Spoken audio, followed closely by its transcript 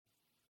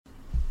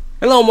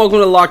Hello and welcome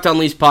to the Locked On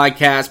Leafs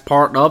podcast,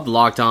 part of the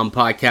Locked On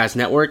Podcast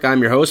Network.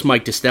 I'm your host,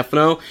 Mike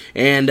DiStefano,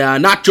 and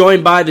not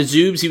joined by the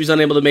Zoobs. He was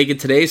unable to make it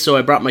today, so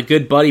I brought my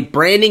good buddy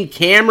Brandon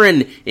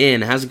Cameron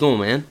in. How's it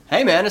going, man?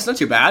 Hey, man, it's not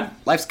too bad.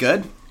 Life's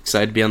good.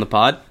 Excited to be on the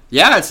pod?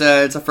 Yeah, it's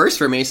a first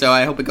for me, so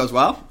I hope it goes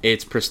well.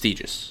 It's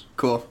prestigious.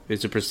 Cool.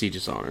 It's a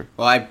prestigious honor.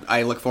 Well,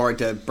 I look forward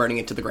to burning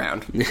it to the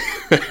ground.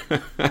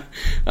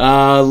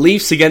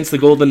 Leafs against the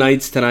Golden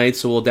Knights tonight,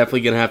 so we're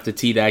definitely going to have to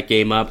tee that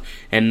game up.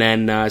 And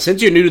then,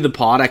 since you're new to the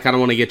pod, I kind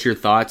of want to get your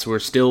thoughts. We're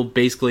still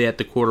basically at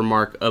the quarter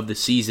mark of the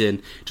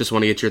season. Just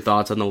want to get your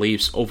thoughts on the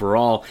Leafs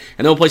overall.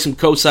 And then we'll play some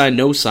Cosign,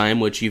 No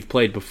Sign, which you've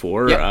played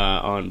before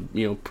on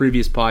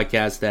previous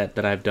podcasts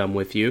that I've done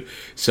with you.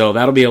 So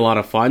that'll be a lot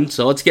of fun.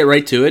 So let's get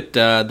right to it.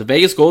 The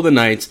Vegas Golden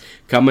Knights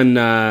coming...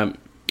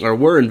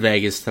 we're in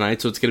Vegas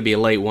tonight, so it's going to be a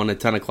late one, a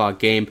 10 o'clock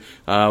game.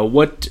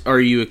 What are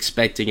you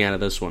expecting out of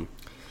this one?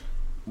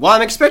 Well,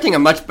 I'm expecting a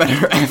much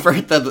better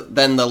effort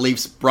than the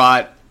Leafs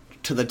brought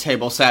to the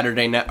table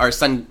Saturday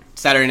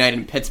night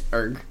in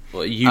Pittsburgh.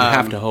 Well, you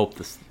have to hope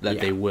that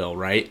they will,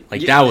 right?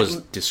 That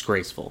was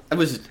disgraceful. It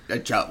was a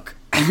joke.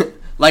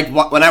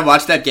 When I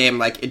watched that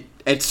game,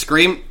 it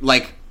screamed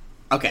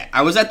okay,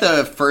 I was at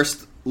the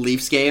first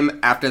Leafs game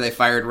after they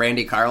fired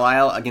Randy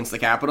Carlyle against the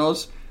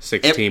Capitals.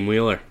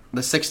 16-wheeler.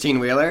 The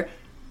 16-wheeler.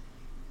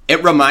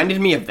 It reminded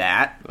me of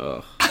that.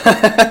 Ugh.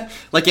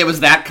 It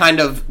was that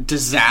kind of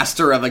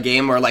disaster of a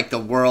game where, the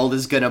world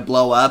is going to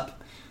blow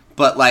up.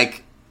 But,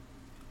 I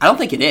don't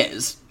think it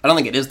is. I don't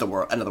think it is the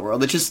end of the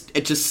world. It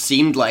just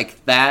seemed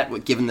like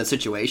that, given the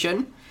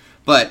situation.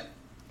 But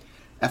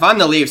if I'm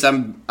the Leafs,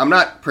 I'm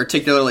not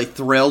particularly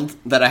thrilled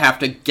that I have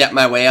to get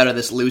my way out of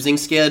this losing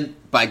skid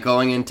by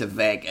going into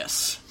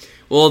Vegas.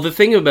 Well, the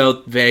thing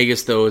about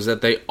Vegas, though, is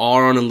that they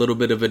are on a little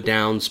bit of a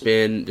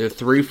downspin. They're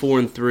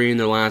 3-4-3 in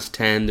their last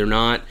 10. They're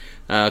not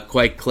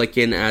quite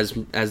clicking as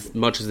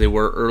much as they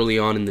were early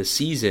on in the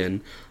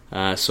season.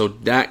 So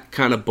that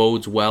kind of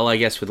bodes well, I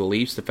guess, for the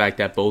Leafs. The fact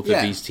that both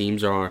of these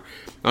teams are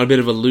on a bit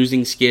of a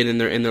losing skid in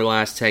their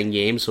last 10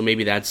 games. So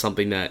maybe that's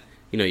something that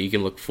you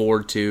can look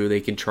forward to.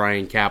 They can try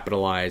and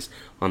capitalize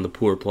on the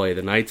poor play of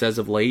the Knights as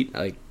of late.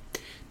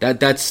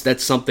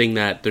 That's something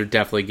that they're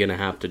definitely going to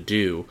have to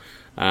do.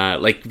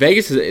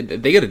 Vegas,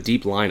 they got a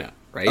deep lineup,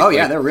 right? Oh,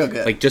 yeah, they're real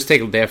good.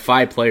 They have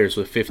 5 players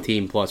with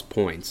 15-plus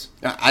points.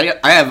 I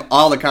have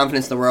all the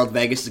confidence in the world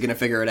Vegas is going to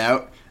figure it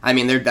out. I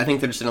mean, I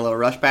think they're just in a little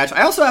rush patch.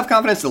 I also have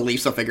confidence the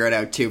Leafs will figure it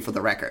out, too, for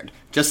the record.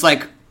 Just,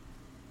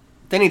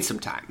 they need some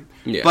time.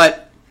 Yeah.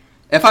 But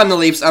if I'm the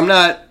Leafs, I'm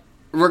not...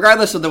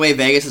 Regardless of the way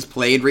Vegas has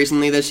played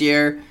recently this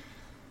year,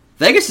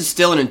 Vegas is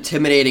still an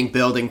intimidating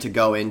building to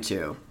go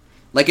into.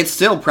 It's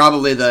still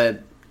probably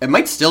it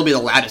might still be the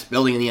loudest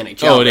building in the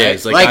NHL. Oh, it right?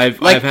 is.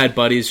 I've had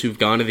buddies who've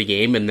gone to the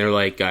game, and they're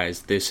like,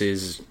 guys, this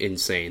is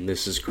insane.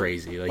 This is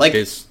crazy.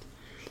 This.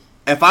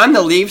 If I'm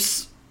the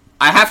Leafs,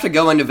 I have to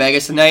go into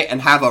Vegas tonight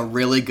and have a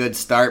really good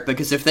start,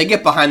 because if they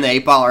get behind the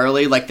 8 ball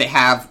early, they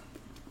have,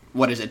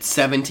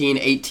 17,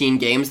 18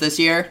 games this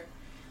year,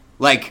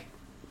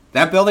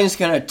 that building's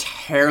going to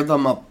tear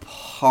them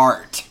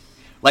apart.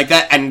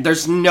 That, and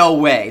there's no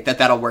way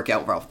that'll work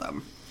out well for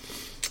them.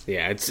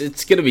 Yeah,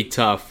 it's going to be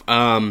tough.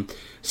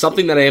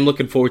 Something that I am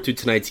looking forward to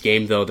tonight's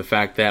game, though, the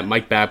fact that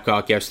Mike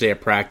Babcock yesterday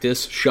at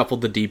practice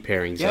shuffled the deep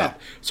pairings up.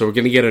 So we're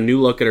going to get a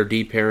new look at our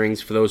deep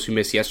pairings. For those who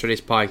missed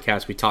yesterday's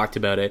podcast, we talked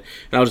about it,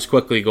 and I'll just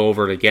quickly go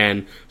over it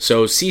again.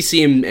 So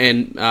Ceci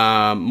and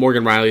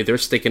Morgan Rielly, they're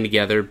sticking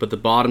together, but the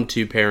bottom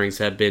 2 pairings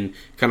have been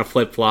kind of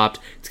flip-flopped.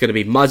 It's going to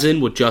be Muzzin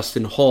with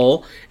Justin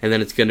Holl, and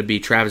then it's going to be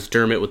Travis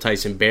Dermott with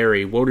Tyson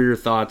Barrie. What are your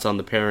thoughts on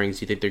the pairings?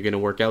 Do you think they're going to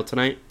work out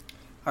tonight?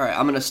 All right,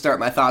 I'm going to start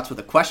my thoughts with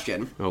a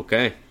question.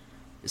 Okay.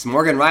 Is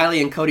Morgan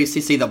Rielly and Cody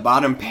Ceci the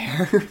bottom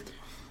pair?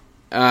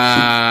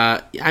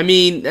 I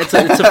mean, it's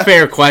a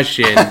fair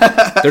question.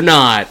 They're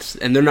not,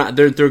 and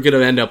they're going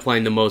to end up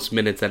playing the most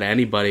minutes out of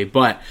anybody.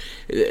 But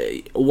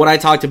what I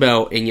talked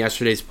about in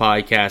yesterday's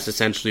podcast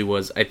essentially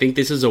was, I think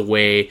this is a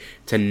way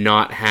to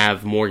not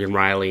have Morgan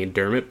Rielly and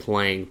Dermott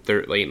playing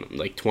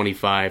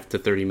 25 to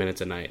 30 minutes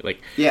a night. I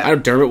know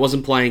Dermott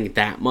wasn't playing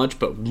that much,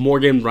 but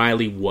Morgan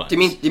Rielly was.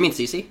 Do you mean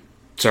Ceci?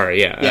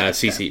 Sorry,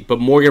 Ceci. Yeah. But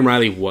Morgan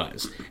Rielly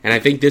was. And I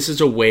think this is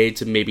a way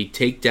to maybe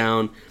take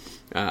down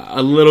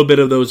a little bit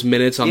of those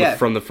minutes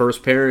from the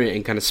first pair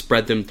and kind of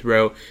spread them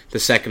throughout the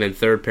second and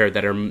third pair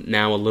that are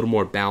now a little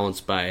more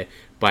balanced by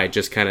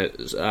just kind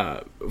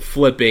of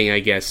flipping, I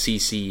guess,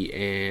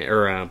 Ceci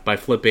or by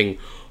flipping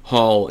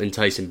Hall and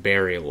Tyson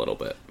Barrie a little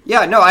bit.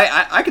 Yeah, no,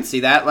 I could see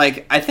that.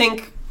 I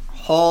think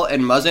Hall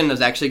and Muzzin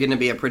is actually going to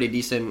be a pretty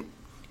decent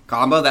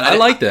combo. That I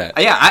like that.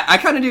 Yeah, I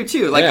kind of do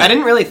too. I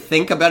didn't really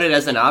think about it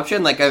as an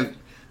option.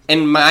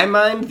 In my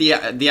mind,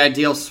 the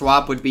ideal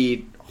swap would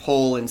be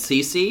Holl and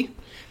Ceci.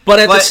 But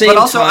at the same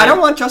time, I don't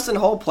want Justin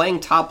Holl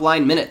playing top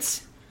line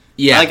minutes.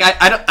 Yeah,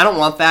 I don't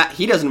want that.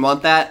 He doesn't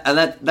want that,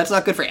 and that's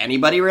not good for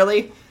anybody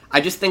really.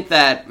 I just think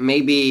that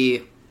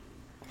maybe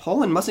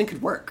Holl and Muzzin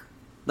could work.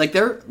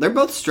 They're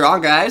both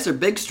strong guys. They're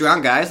big,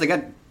 strong guys.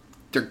 They're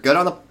good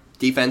on the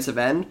defensive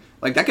end.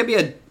 That could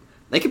be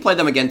they could play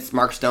them against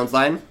Mark Stone's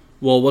line.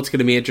 Well, what's going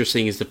to be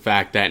interesting is the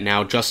fact that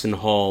now Justin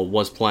Hall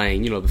was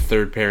playing, the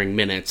third pairing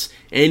minutes,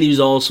 and he's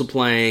also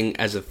playing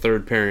as a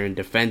third pairing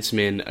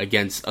defenseman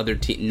against other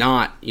teams,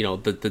 not,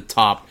 the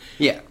top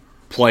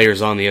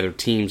players on the other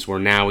teams, where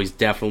now he's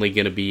definitely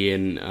going to be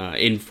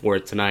in for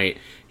it tonight.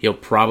 He'll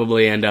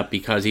probably end up,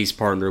 because he's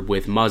partnered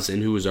with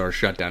Muzzin, who is our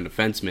shutdown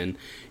defenseman,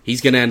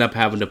 he's going to end up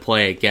having to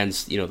play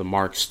against, the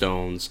Mark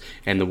Stones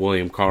and the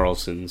William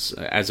Karlssons,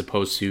 as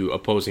opposed to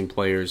opposing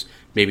players,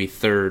 maybe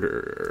third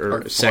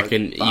or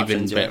second,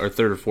 options, or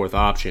third or fourth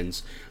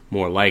options,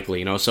 more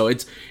likely. So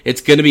it's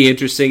going to be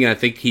interesting, and I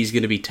think he's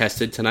going to be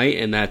tested tonight,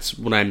 and that's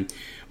what I'm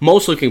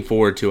most looking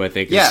forward to, I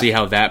think, to see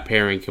how that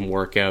pairing can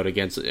work out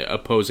against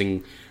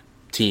opposing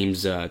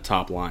teams'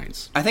 top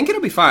lines. I think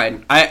it'll be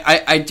fine.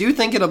 I do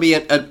think it'll be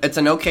it's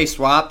an okay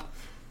swap.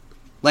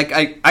 Like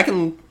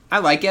I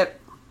like it.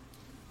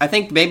 I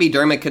think maybe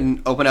Dermott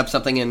can open up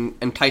something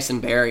in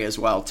Tyson Barrie as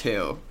well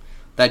too,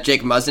 that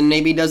Jake Muzzin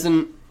maybe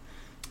doesn't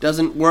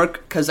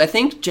work, because I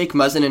think Jake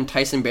Muzzin and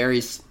Tyson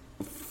Barrie's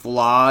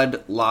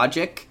flawed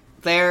logic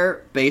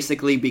there,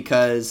 basically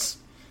because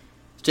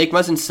Jake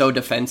Muzzin's so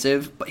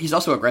defensive, but he's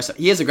also aggressive.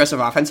 He is aggressive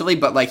offensively,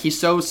 but like he's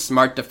so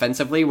smart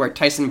defensively, where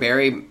Tyson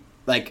Barrie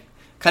like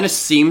kind of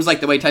seems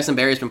like the way Tyson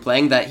Barrie's been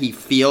playing, that he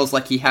feels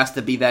like he has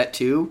to be that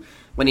too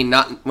when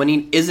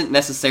he isn't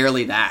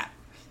necessarily that.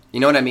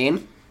 You know what I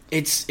mean?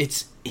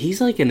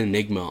 He's like an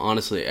enigma,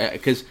 honestly,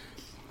 because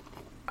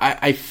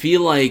I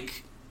feel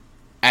like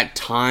at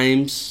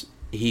times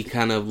he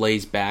kind of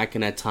lays back,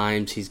 and at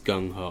times he's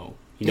gung ho.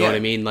 You know what I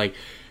mean? Like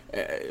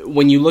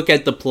when you look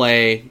at the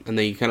play, and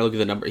then you kind of look at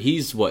the number,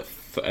 he's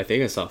I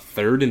think I saw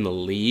third in the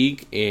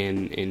league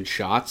in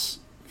shots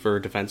for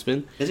a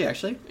defenseman. Is he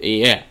actually?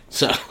 Yeah.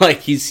 So like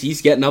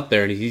he's getting up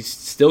there, and he's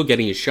still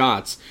getting his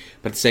shots,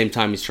 but at the same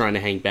time he's trying to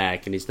hang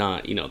back, and he's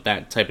not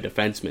that type of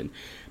defenseman.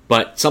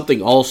 But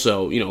something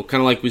also,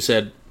 kind of like we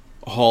said,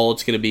 Hall,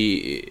 it's going to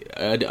be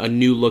a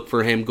new look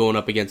for him going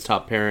up against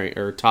top pairing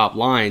or top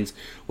lines.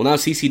 Well, now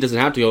CC doesn't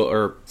have to go,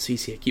 or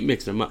CC, I keep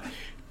mixing them up.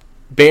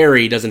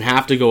 Barrie doesn't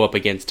have to go up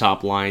against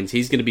top lines.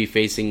 He's going to be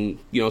facing,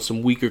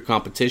 some weaker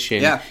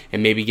competition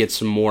and maybe get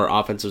some more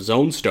offensive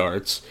zone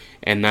starts,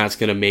 and that's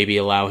going to maybe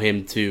allow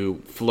him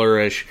to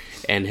flourish,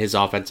 and his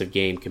offensive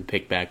game can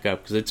pick back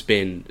up, because it's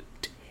been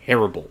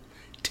terrible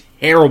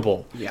at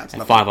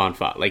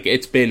 5-on-5. Like,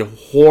 it's been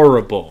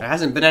horrible. It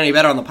hasn't been any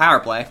better on the power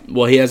play.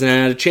 Well, he hasn't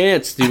had a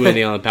chance to do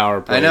anything on the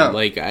power play. I know.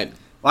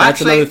 That's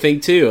another thing,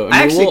 too.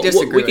 I actually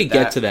disagree we could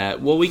get to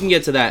that. Well, we can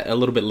get to that a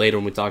little bit later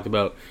when we talk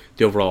about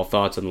the overall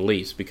thoughts on the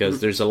Leafs,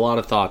 because there's a lot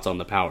of thoughts on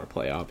the power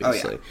play,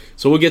 obviously.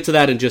 So we'll get to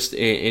that in just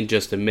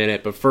a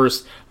minute. But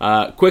first,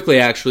 quickly,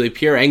 actually,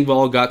 Pierre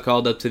Engvall got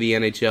called up to the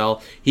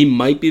NHL. He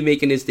might be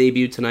making his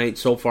debut tonight.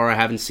 So far, I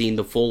haven't seen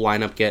the full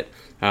lineup get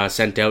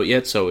sent out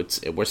yet, so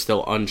we're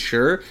still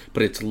unsure,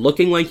 but it's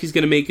looking like he's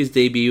going to make his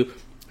debut.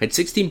 Had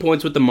 16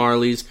 points with the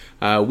Marlies.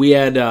 We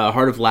had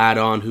Heart of Lad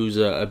on, who's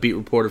a beat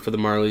reporter for the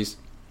Marlies.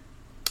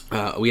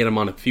 We had him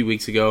on a few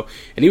weeks ago,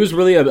 and he was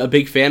really a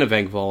big fan of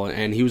Engvall,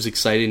 and he was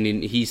excited,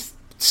 and he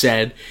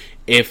said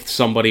if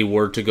somebody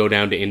were to go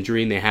down to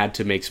injury and they had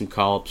to make some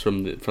call-ups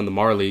from the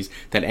Marlies,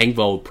 that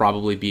Engvall would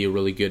probably be a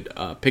really good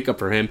pickup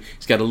for him.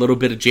 He's got a little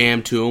bit of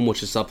jam to him,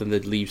 which is something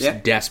that Leafs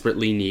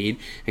desperately need.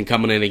 And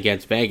coming in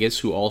against Vegas,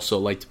 who also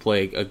like to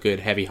play a good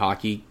heavy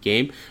hockey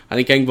game, I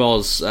think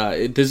Engvall's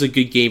this is a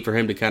good game for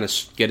him to kind of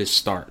get his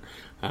start.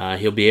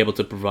 He'll be able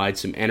to provide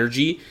some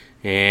energy,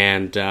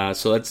 and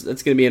so that's going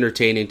to be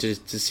entertaining to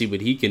see what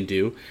he can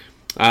do.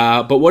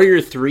 But what are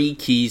your three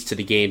keys to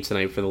the game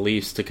tonight for the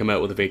Leafs to come out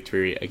with a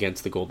victory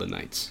against the Golden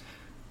Knights?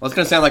 Well, it's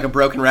going to sound like a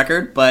broken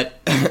record, but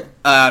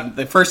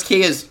the first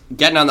key is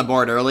getting on the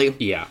board early.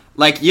 Yeah.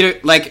 Like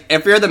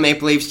if you're the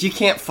Maple Leafs, you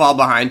can't fall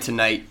behind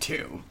tonight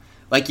too.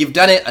 Like, you've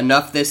done it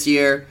enough this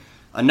year.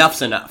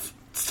 Enough's enough.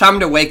 It's time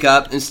to wake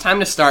up, and it's time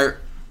to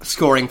start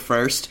scoring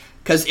first.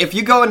 Because if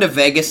you go into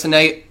Vegas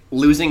tonight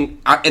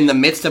losing in the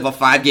midst of a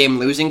 5-game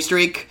losing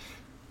streak,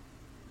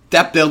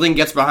 that building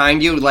gets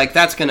behind you, like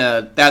that's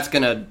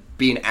gonna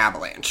be an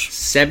avalanche.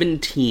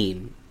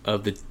 17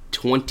 of the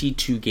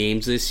 22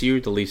 games this year,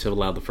 the Leafs have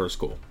allowed the first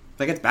goal.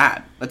 Like, it's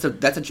bad. That's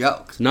a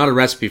joke. It's not a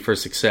recipe for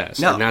success,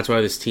 no. And that's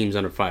why this team's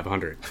under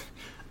 500.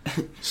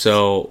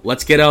 So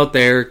let's get out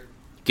there,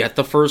 get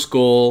the first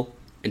goal,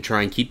 and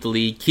try and keep the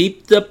lead.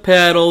 Keep the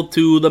pedal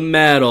to the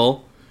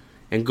metal,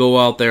 and go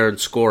out there and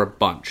score a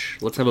bunch.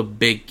 Let's have a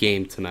big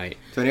game tonight.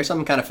 So here's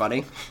something kind of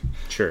funny.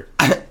 Sure.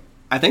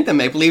 I think the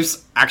Maple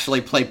Leafs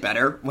actually play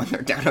better when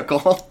they're down a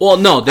goal. Well,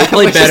 no, they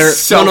play better.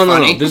 So no.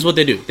 funny. This is what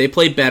they do. They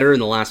play better in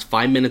the last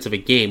 5 minutes of a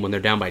game when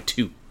they're down by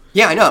 2.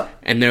 Yeah, I know.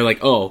 And they're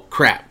like, "Oh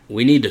crap,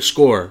 we need to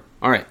score.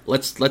 All right,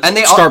 let's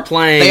start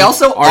playing. They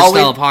also our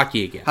style of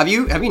hockey again." Have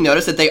you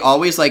noticed that they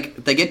always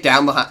they get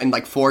down behind in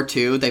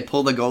 4-2, they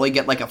pull the goalie,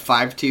 get a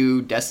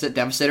 5-2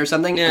 deficit or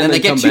something, and then they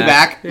get 2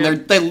 back. Yeah.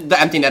 And the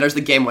empty netter's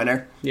the game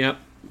winner. Yep.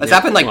 That's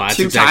happened 2 that's times.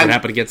 Exactly what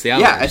happened against the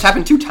Islanders. Yeah, it's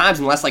happened 2 times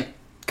in the last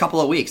couple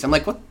of weeks. I'm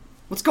like,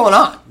 what's going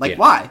on?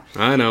 Why?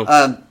 I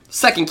know.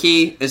 Second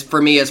key is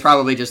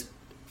probably just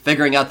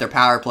figuring out their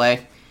power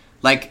play.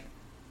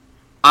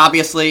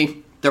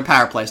 obviously, their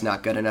power play is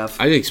not good enough.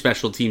 I think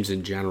special teams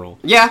in general.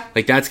 Yeah.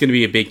 Like, that's going to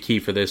be a big key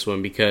for this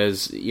one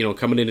because,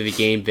 coming into the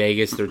game,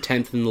 Vegas, they're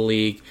 10th in the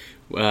league,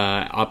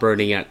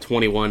 operating at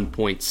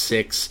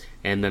 21.6,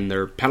 and then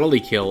their penalty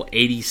kill,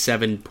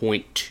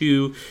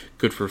 87.2,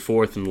 good for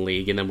 4th in the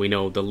league. And then we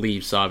know the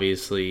Leafs,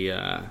 obviously,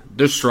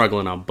 they're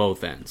struggling on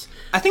both ends.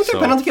 I think their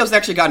penalty kill's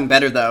actually gotten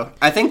better, though.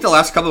 I think the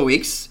last couple of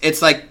weeks,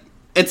 it's like,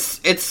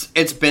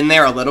 it's been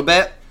there a little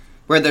bit,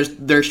 where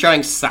they're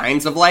showing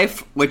signs of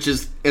life, which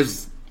is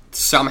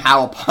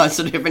somehow a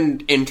positive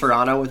in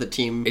Toronto with a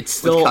team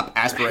with cup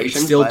aspirations.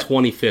 It's still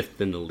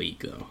 25th in the league,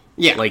 though.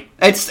 Yeah, like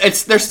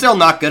they're still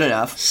not good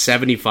enough.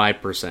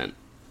 75%.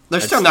 They're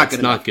still not good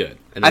enough. Not good.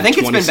 And I think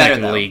it's been better,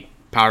 in the league.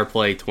 Power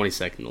play,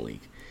 22nd in the league.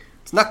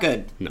 It's not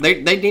good. No.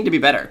 They need to be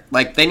better.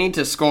 Like, they need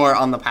to score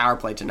on the power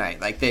play tonight.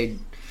 Like,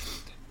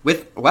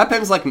 with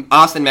weapons like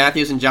Austin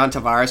Matthews and John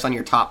Tavares on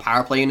your top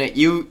power play unit,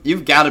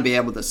 you've got to be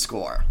able to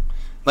score.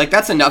 Like,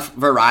 that's enough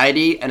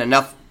variety and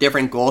enough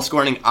different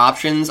goal-scoring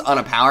options on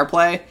a power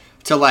play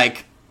to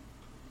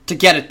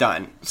get it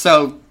done.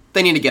 So,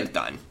 they need to get it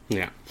done.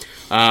 Yeah.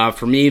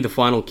 For me, the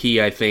final key,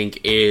 I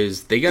think,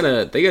 is they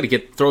gotta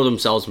throw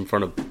themselves in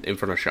front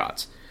of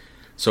shots.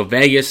 So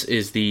Vegas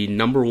is the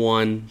number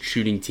one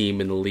shooting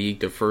team in the league.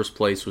 Their first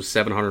place was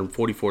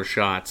 744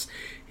 shots,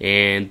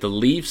 and the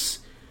Leafs,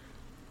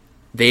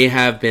 they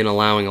have been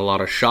allowing a lot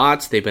of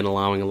shots. They've been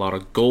allowing a lot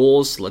of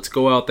goals. Let's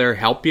go out there,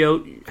 help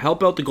out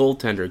the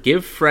goaltender.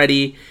 Give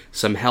Freddie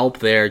some help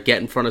there.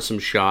 Get in front of some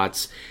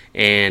shots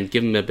and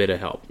give him a bit of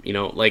help.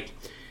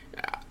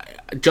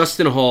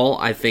 Justin Hall,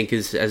 I think,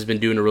 has been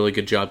doing a really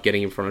good job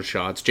getting in front of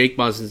shots. Jake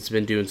Muzzin's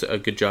been doing a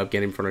good job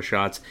getting in front of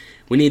shots.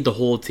 We need the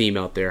whole team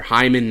out there.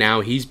 Hyman,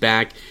 now he's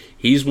back.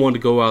 He's one to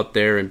go out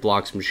there and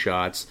block some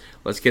shots.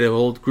 Let's get a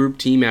whole group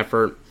team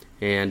effort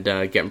and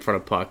get in front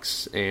of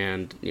pucks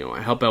and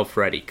help out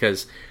Freddie.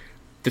 Because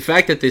the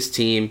fact that this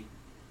team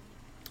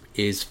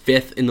is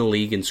 5th in the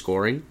league in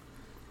scoring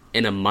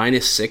and a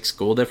 -6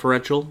 goal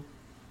differential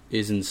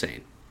is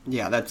insane.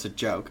 Yeah, that's a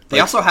joke. They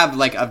also have a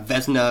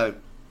Vezina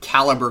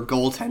caliber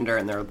goaltender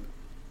in there.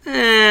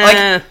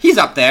 He's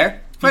up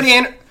there. Freddie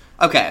Anderson.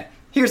 Okay,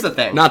 here's the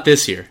thing. Not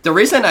this year. The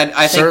reason I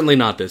think, certainly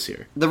not this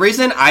year. The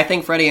reason I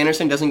think Freddie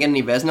Anderson doesn't get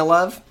any Vezina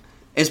love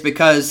is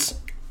because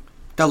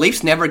the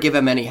Leafs never give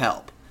him any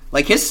help.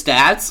 His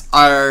stats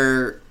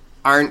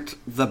aren't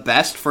the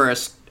best for a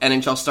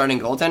NHL starting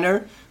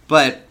goaltender,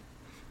 but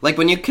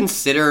when you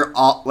consider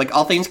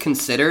all things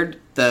considered,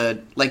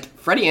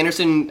 Freddie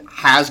Anderson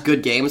has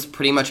good games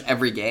pretty much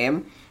every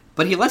game.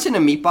 But he lets in a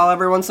meatball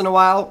every once in a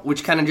while,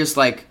 which kind of just,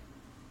 would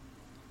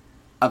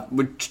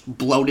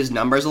bloat his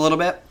numbers a little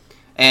bit.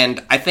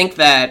 And I think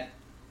that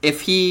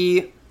if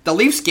the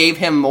Leafs gave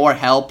him more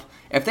help,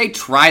 if they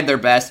tried their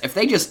best, if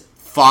they just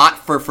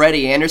fought for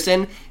Freddie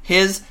Anderson,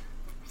 his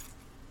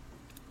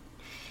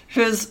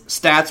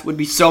stats would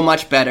be so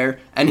much better,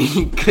 and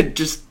he could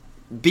just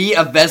be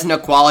a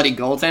Vezina quality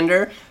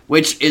goaltender,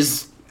 which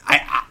is,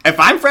 if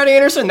I'm Freddie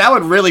Anderson, that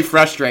would really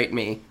frustrate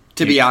me.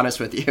 To be honest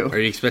with you. Are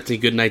you expecting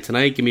a good night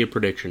tonight? Give me a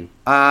prediction.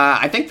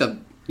 I think they'll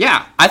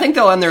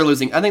end their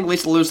losing. I think the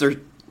Leafs will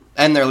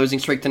end their losing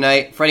streak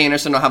tonight. Freddie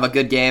Anderson will have a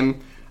good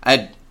game.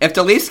 If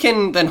the Leafs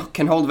can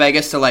hold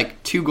Vegas to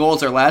 2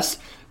 goals or less,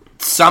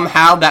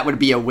 somehow that would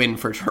be a win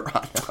for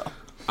Toronto.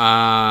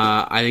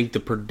 I think the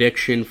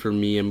prediction for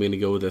me, I'm going to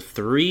go with a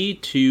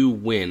 3-2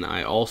 win.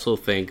 I also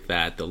think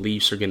that the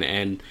Leafs are going to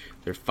end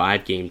their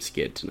 5-game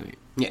skid tonight.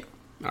 Yeah.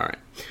 All right.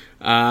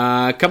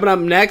 Coming up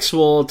next,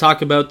 we'll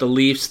talk about the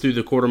Leafs through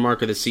the quarter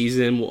mark of the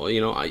season.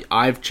 Well,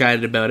 I've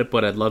chatted about it,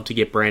 but I'd love to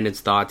get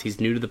Brandon's thoughts.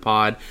 He's new to the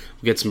pod.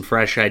 We'll get some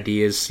fresh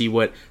ideas, see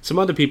what some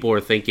other people are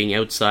thinking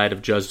outside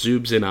of just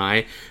Zoobs and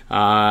I.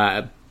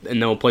 And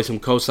then we'll play some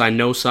cosine,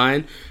 no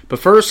sign. But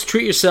first,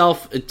 treat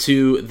yourself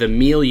to the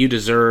meal you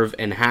deserve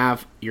and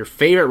have your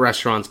favorite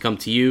restaurants come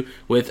to you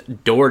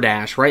with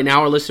DoorDash. Right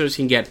now, our listeners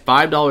can get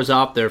 $5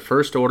 off their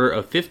first order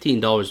of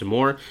 $15 or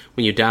more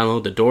when you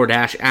download the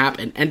DoorDash app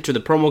and enter the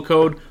promo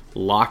code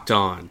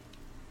LOCKEDON.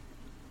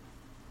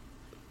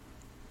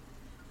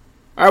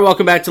 All right,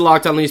 welcome back to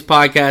Locked On Leafs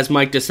podcast.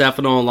 Mike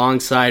DeStefano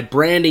alongside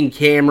Brandon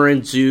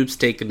Cameron. Zoob's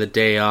taking the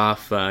day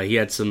off. He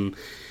had some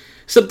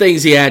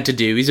things he had to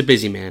do. He's a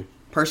busy man.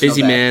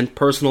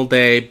 Personal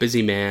day,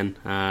 busy man.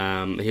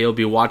 He'll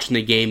be watching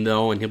the game,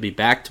 though, and he'll be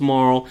back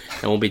tomorrow,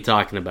 and we'll be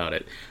talking about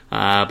it.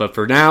 But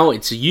for now,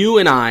 it's you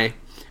and I,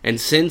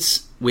 and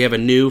since we have a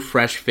new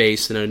fresh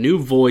face and a new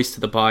voice to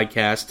the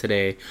podcast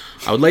today,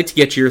 I would like to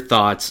get your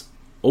thoughts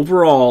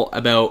overall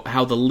about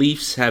how the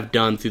Leafs have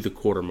done through the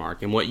quarter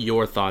mark and what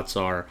your thoughts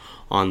are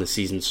on the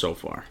season so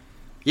far.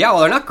 Yeah, well,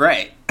 they're not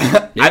great.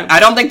 Yeah. I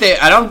don't think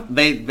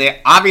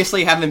they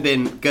obviously haven't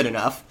been good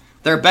enough.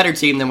 They're a better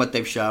team than what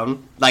they've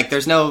shown.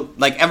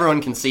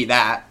 Everyone can see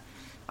that.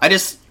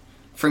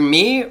 For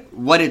me,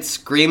 what it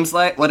screams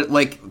like, what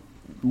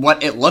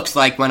it looks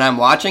like when I'm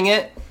watching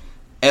it,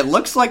 it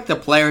looks like the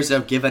players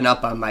have given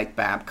up on Mike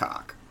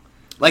Babcock.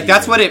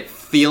 That's what it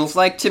feels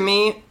like to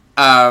me.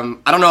 I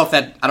don't know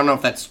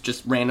if that's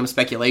just random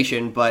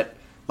speculation, but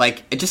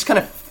it just kind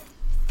of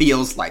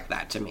feels like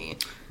that to me.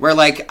 Where,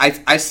 like,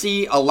 I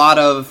see a lot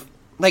of,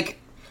 like,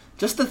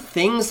 just the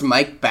things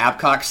Mike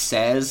Babcock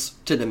says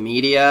to the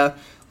media,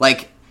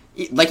 like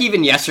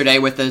even yesterday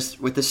with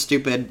this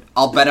stupid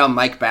 "I'll bet on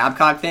Mike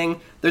Babcock" thing.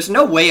 There's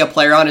no way a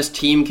player on his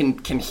team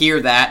can hear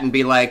that and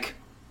be like,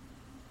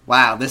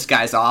 "Wow, this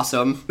guy's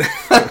awesome,"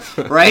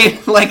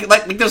 right? Like,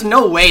 there's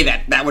no way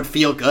that would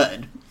feel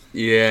good.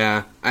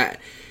 Yeah,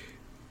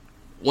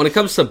 when it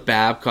comes to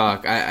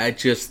Babcock, I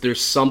just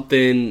there's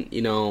something,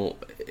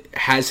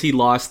 has he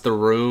lost the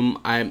room?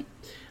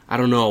 I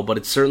don't know, but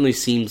it certainly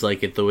seems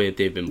like it the way that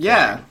they've been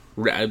playing.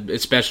 Yeah.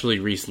 Especially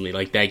recently.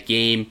 Like that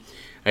game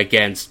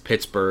against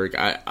Pittsburgh,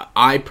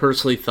 I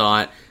personally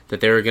thought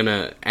that they were going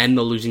to end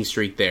the losing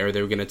streak there.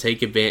 They were going to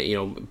take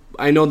advantage.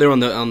 I know they're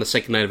on the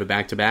second night of a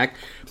back-to-back,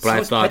 but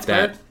I thought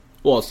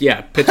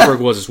Pittsburgh?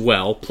 Pittsburgh was as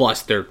well.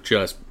 Plus, they're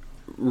just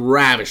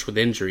ravished with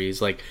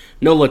injuries. Like,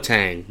 no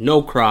Letang,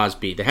 no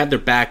Crosby. They had their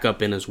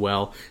backup in as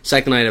well.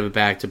 Second night of a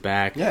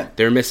back-to-back. Yeah.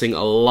 They're missing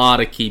a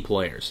lot of key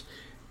players.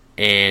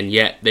 And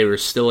yet they were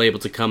still able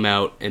to come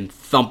out and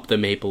thump the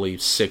Maple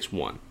Leafs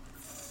 6-1.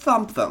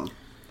 Thump them.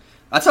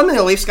 That's something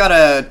the Leafs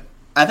gotta...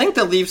 I think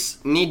the Leafs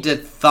need to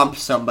thump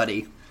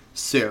somebody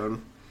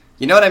soon.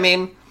 You know what I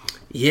mean?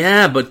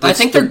 Yeah, but... I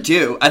think they're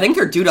due. I think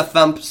they're due to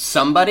thump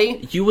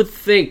somebody. You would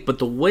think, but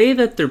the way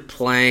that they're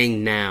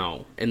playing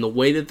now, and the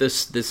way that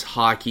this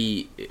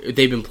hockey...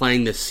 they've been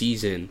playing this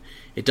season,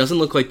 it doesn't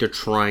look like they're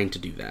trying to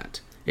do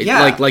that.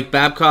 Like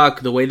Babcock,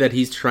 the way that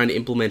he's trying to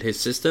implement his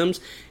systems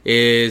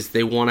is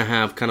they want to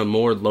have kind of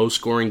more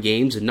low-scoring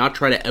games and not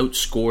try to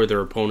outscore their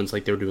opponents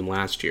like they were doing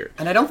last year.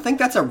 And I don't think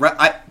that's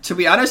to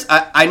be honest,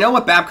 I know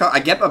what Babcock... I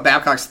get what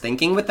Babcock's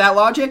thinking with that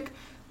logic,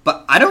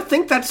 but I don't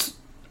think that's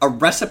a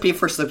recipe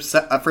for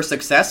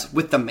success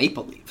with the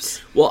Maple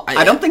Leafs. Well,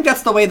 I don't think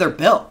that's the way they're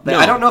built. No,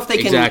 I don't know if they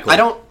can... Exactly.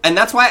 And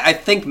that's why I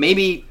think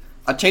maybe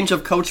a change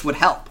of coach would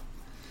help.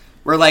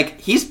 Where,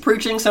 like, he's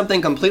preaching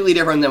something completely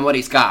different than what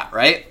he's got,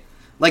 right?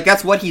 Like,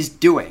 that's what he's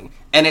doing.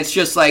 And it's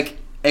just, like,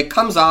 it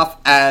comes off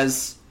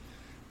as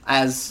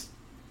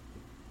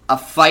a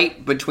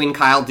fight between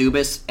Kyle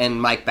Dubas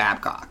and Mike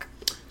Babcock.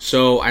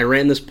 So I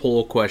ran this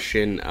poll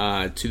question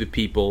to the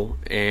people,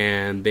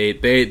 and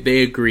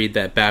they agreed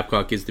that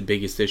Babcock is the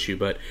biggest issue.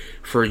 But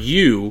for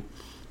you,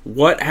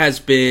 what has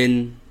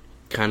been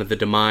kind of the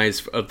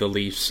demise of the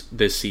Leafs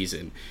this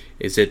season?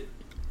 Is it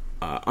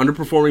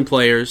underperforming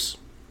players,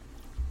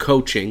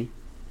 coaching,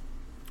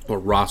 or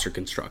roster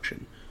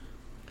construction?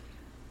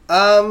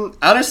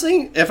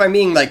 Honestly, if I'm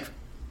being like,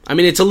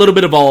 it's a little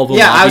bit of all of them.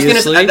 Yeah,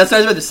 obviously. that's what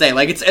I was about to say.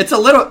 Like, it's a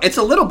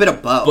little bit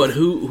of both. But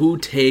who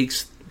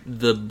takes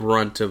the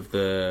brunt of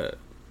the?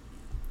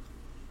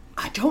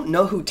 I don't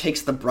know who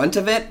takes the brunt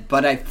of it,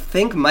 but I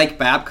think Mike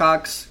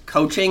Babcock's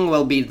coaching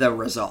will be the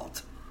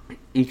result.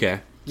 Okay.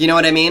 You know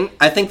what I mean?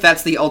 I think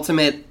that's the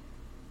ultimate.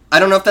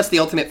 I don't know if that's the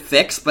ultimate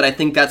fix, but I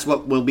think that's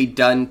what will be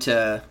done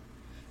to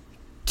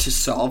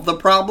solve the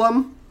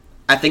problem.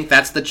 I think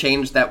that's the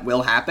change that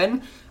will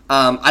happen.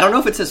 I don't know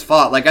if it's his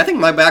fault. Like, I think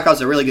Mike Babcock's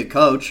a really good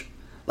coach.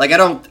 Like, I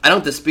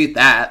don't dispute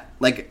that.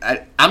 Like,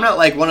 I'm not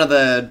like one of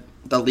the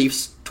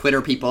Leafs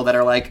Twitter people that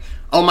are like,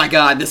 oh my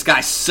god, this guy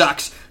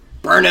sucks.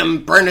 Burn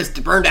him, burn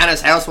down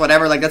his house,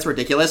 whatever. Like, that's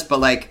ridiculous. But,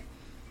 like,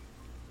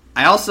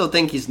 I also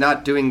think he's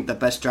not doing the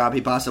best job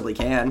he possibly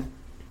can.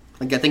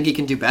 Like, I think he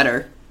can do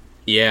better.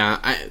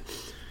 Yeah,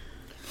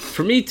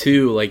 for me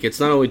too, like, it's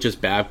not only just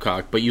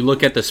Babcock, but you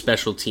look at the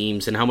special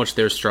teams and how much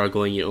they're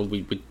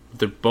struggling.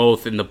 They're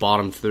both in the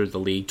bottom third of the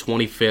league,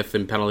 25th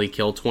in penalty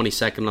kill,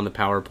 22nd on the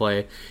power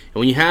play. And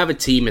when you have a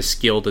team as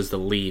skilled as the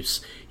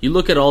Leafs, you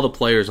look at all the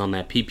players on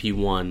that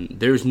PP1,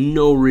 there's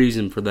no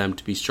reason for them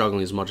to be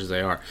struggling as much as they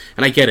are.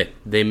 And I get it.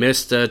 They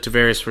missed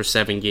Tavares for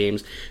 7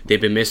 games.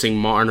 They've been missing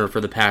Marner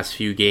for the past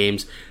few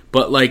games.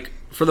 But, like,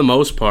 for the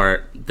most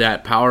part,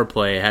 that power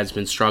play has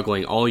been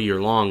struggling all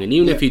year long. And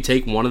even if you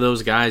take one of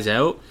those guys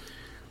out,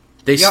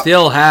 they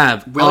still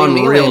have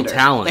unreal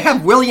talent. They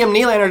have William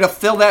Nylander to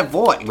fill that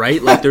void.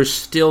 Right? Like, there's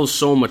still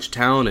so much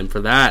talent in for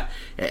that.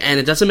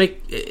 And it doesn't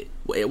make...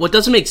 What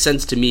doesn't make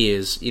sense to me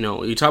is,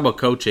 you talk about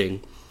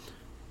coaching,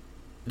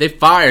 they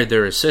fired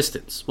their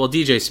assistants. Well,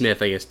 DJ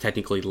Smith, I guess,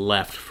 technically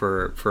left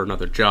for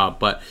another job,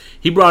 but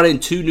he brought in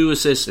 2 new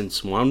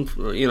assistants. One,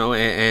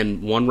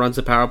 and one runs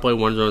the power play,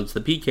 one runs the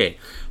PK.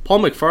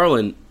 Paul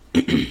McFarland,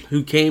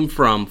 who came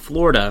from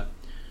Florida,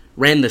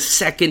 ran the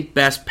second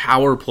best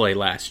power play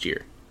last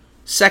year.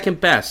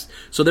 Second best.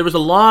 So there was a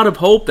lot of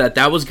hope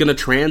that was going to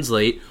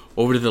translate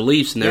over to the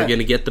Leafs, and they're going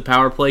to get the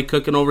power play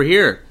cooking over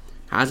here.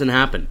 Hasn't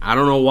happened. I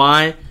don't know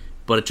why,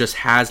 but it just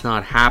has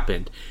not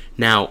happened.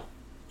 Now,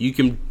 you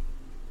can,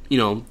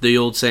 the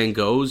old saying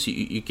goes,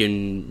 you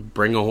can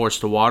bring a horse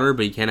to water,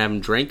 but you can't have him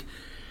drink.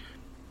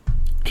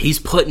 He's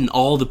putting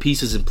all the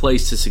pieces in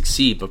place to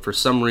succeed, but for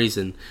some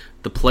reason,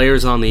 the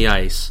players on the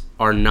ice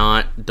are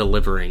not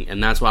delivering.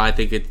 And that's why I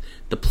think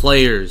the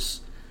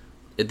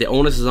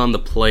onus is on the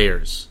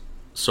players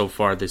so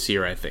far this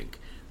year, I think.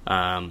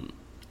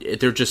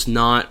 They're just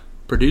not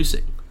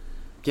producing.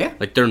 Yeah.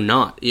 Like, they're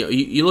not.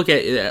 You look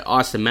at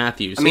Austin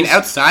Matthews. I mean,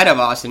 outside of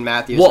Austin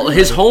Matthews. Well,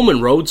 his home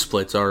and road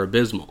splits are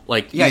abysmal.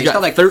 Like, yeah, he's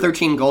got like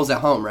 13 goals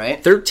at home,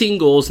 right? 13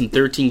 goals in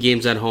 13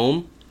 games at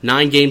home,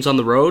 9 games on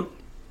the road,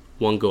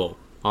 1 goal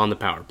on the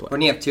power play.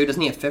 Wouldn't he have 2?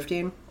 Doesn't he have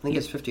 15? I think he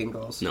has 15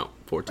 goals. No,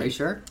 14. Are you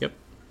sure? Yep.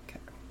 Okay.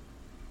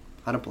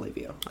 I don't believe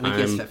you. I think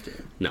he has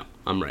 15. No,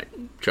 I'm right.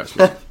 Trust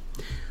me.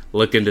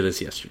 Looked into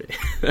this yesterday.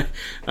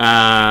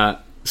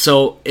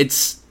 So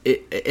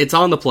it's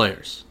on the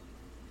players,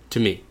 to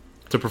me,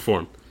 to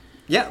perform.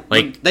 Yeah,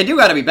 like they do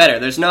got to be better.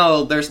 There's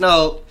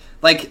no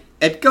like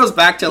it goes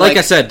back to like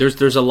I said.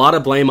 There's a lot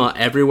of blame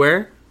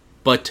everywhere,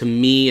 but to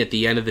me, at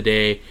the end of the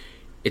day,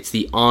 it's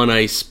the on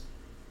ice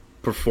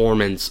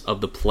performance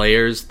of the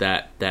players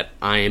that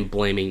I am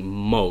blaming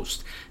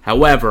most.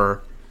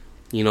 However,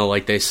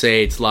 like they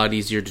say, it's a lot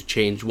easier to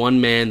change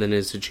one man than it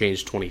is to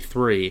change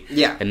 23.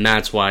 Yeah, and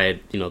that's why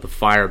the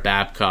fire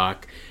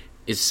Babcock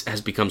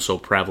has become so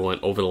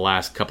prevalent over the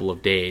last couple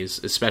of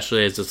days,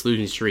 especially as this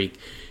losing streak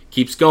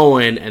keeps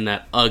going, and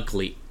that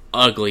ugly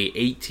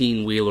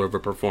 18-wheeler of a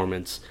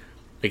performance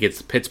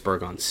against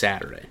Pittsburgh on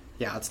Saturday.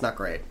 Yeah, it's not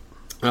great.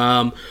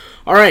 All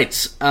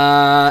right.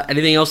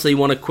 Anything else that you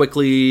want to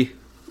quickly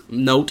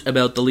note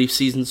about the Leaf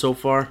season so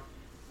far?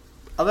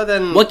 Other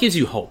than... What gives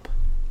you hope?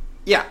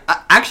 Yeah,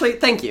 actually,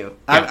 thank you.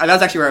 Yeah.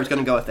 That's actually where I was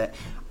going to go with it.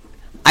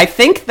 I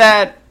think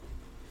that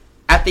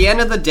at the end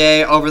of the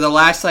day, over the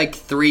last,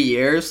 3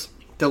 years,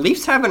 the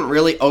Leafs haven't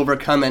really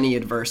overcome any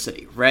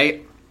adversity,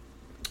 right?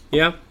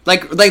 Yeah.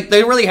 Like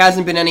there really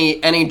hasn't been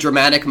any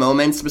dramatic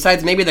moments,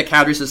 besides maybe the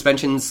Calgary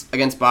suspensions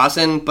against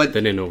Boston, but... They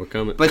didn't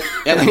overcome it. But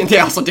they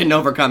also didn't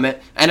overcome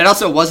it. And it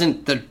also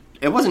wasn't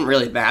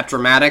really that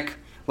dramatic.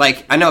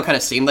 Like, I know it kind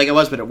of seemed like it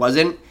was, but it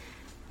wasn't.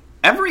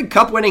 Every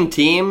cup-winning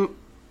team,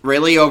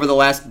 really, over the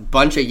last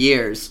bunch of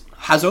years,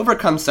 has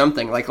overcome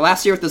something. Like,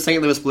 last year with the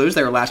St. Louis Blues,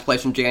 they were last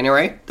place in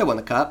January. They won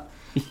the Cup.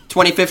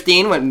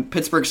 2015, when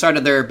Pittsburgh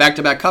started their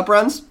back-to-back Cup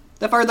runs,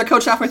 they fired their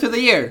coach halfway through the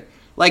year.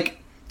 Like,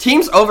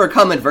 teams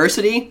overcome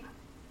adversity,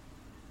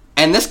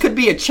 and this could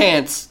be a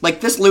chance.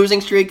 Like, this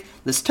losing streak,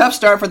 this tough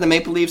start for the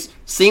Maple Leafs,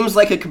 seems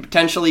like it could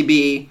potentially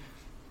be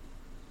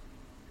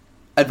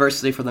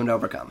adversity for them to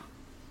overcome.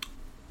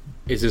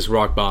 Is this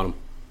rock bottom?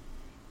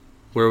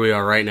 Where we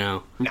are right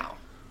now? No.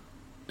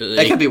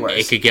 It could be worse.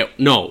 It could get...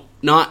 No,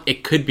 not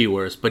it could be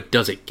worse, but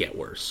does it get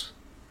worse?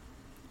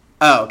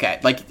 Oh, okay.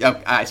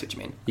 I see what you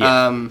mean.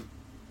 Yeah.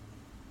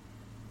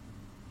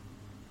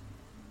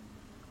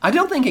 I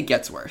don't think it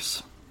gets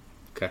worse.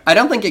 Okay. I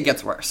don't think it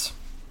gets worse.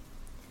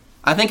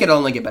 I think it'll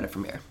only get better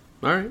from here.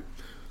 All right.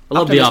 I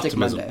love the Optimistic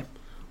optimism. Monday.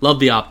 Love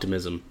the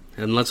optimism.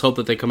 And let's hope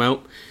that they come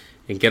out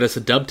and get us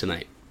a dub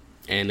tonight.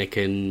 And it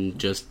can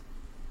just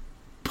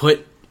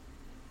put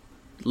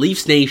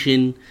Leafs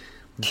Nation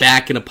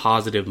back in a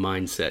positive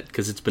mindset,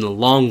 because it's been a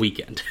long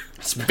weekend.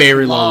 It's a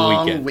very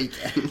long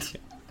weekend.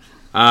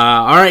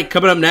 All right,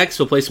 coming up next,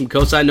 we'll play some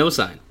Cosign, No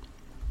Sign.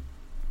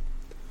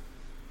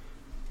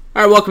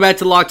 All right, welcome back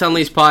to the Locked On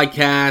Leafs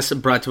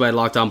podcast, brought to you by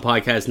Locked On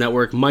Podcast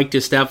Network. Mike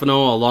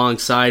DiStefano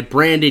alongside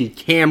Brandon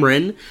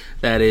Cameron.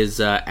 That is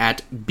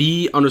at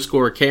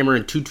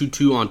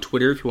B_Cameron222 on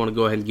Twitter if you want to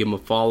go ahead and give him a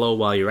follow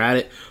while you're at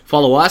it.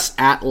 Follow us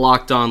at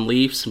Locked On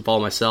Leafs, and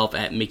follow myself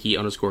at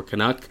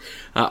Mickey_Canuck.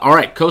 All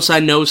right,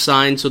 Cosign, No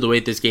Sign. So the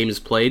way this game is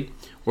played,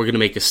 we're going to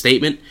make a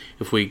statement.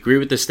 If we agree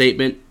with the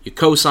statement, you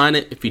co-sign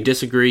it. If you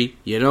disagree,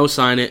 you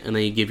no-sign it, and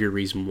then you give your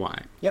reason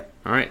why. Yep.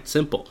 All right,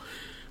 simple.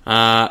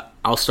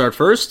 I'll start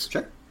first.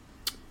 Sure.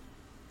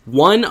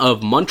 One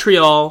of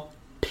Montreal,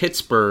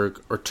 Pittsburgh,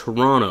 or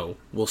Toronto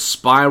will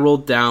spiral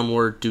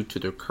downward due to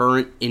their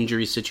current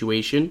injury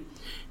situation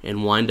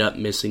and wind up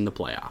missing the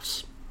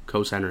playoffs.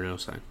 Cosign or no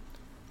sign?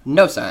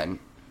 No sign.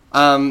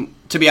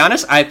 To be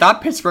honest, I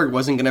thought Pittsburgh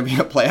wasn't going to be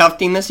a playoff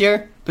team this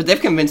year, but they've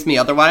convinced me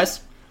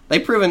otherwise.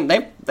 They've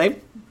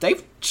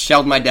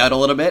shelled my doubt a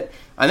little bit.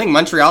 I think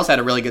Montreal's had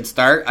a really good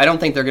start. I don't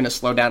think they're going to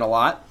slow down a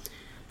lot.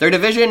 Their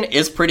division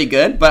is pretty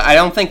good, but I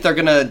don't think they're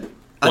going to...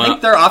 I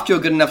think they're off to a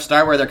good enough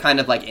start where they're kind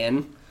of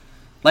in.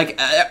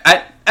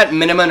 At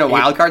minimum a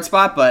wild card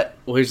spot, but...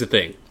 Well, here's the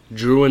thing.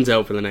 Drouin's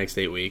out for the next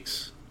 8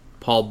 weeks.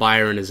 Paul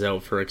Byron is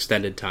out for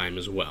extended time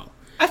as well.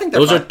 I think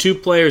they're Those fine. are 2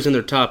 players in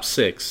their top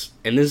 6,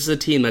 and this is a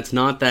team that's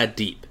not that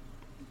deep.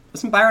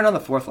 Isn't Byron on the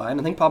 4th line?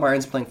 I think Paul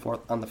Byron's playing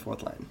on the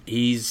 4th line.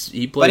 He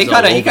plays but he all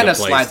over he kind the of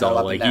place, slides though. all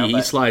up and down.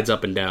 He slides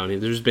up and down.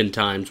 There's been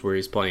times where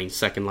he's playing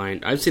second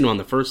line. I've seen him on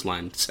the first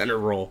line, center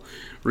role,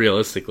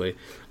 realistically.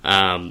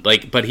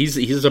 But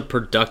he's a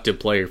productive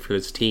player for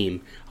this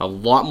team. A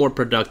lot more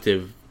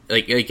productive.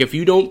 Like if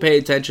you don't pay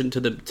attention to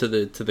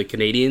the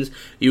Canadians,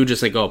 you would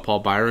just think, oh, Paul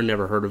Byron,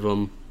 never heard of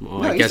him.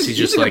 Well, I guess he's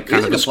just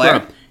kind of a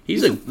scrub.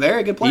 He's a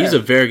very good player. He's a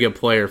very good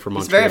player for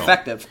Montreal. He's very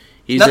effective.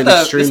 He's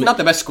not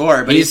the best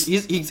scorer, but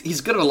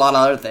he's good at a lot of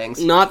other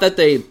things. Not that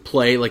they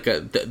play like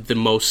the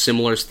most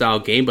similar style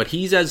game, but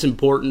he's as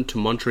important to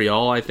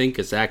Montreal, I think,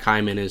 as Zach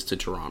Hyman is to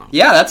Toronto.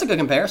 Yeah, that's a good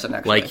comparison,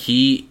 actually. Like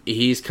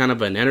he's kind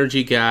of an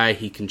energy guy.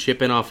 He can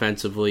chip in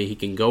offensively. He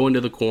can go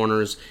into the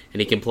corners, and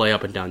he can play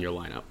up and down your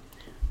lineup.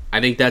 I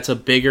think that's a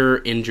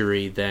bigger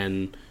injury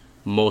than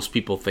most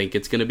people think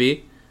it's going to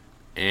be.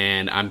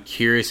 And I'm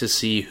curious to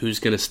see who's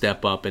going to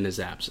step up in his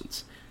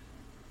absence.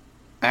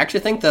 I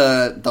actually think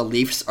the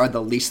Leafs are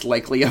the least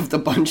likely of the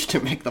bunch to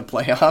make the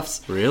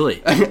playoffs.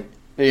 Really?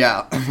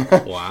 Yeah.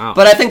 Wow.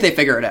 But I think they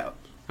figure it out.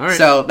 All right.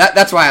 So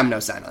that's why I'm no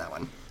sign on that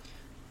one.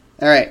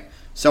 All right.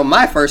 So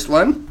my first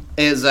one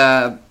is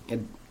it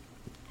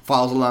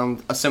follows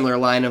along a similar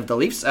line of the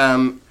Leafs.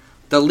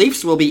 The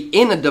Leafs will be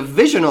in a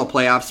divisional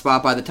playoff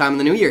spot by the time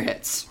the new year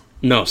hits.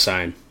 No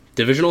sign.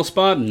 Divisional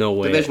spot? No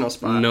way. Divisional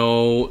spot.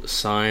 No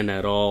sign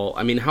at all.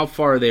 I mean, how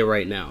far are they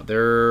right now?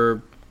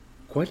 They're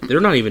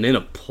not even in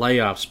a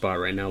playoff spot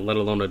right now, let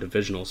alone a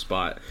divisional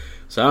spot.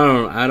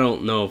 So I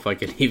don't know if I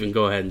can even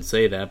go ahead and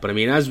say that. But I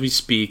mean, as we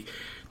speak,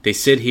 they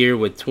sit here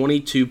with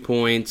 22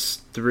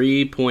 points,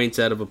 3 points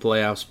out of a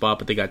playoff spot,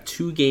 but they got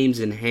 2 games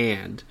in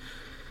hand.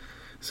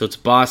 So it's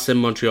Boston,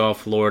 Montreal,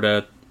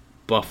 Florida.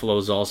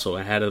 Buffalo's also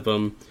ahead of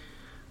them.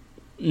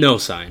 No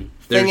sign.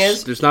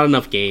 There's not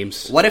enough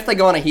games. What if they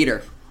go on a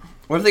heater?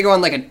 What if they go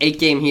on like an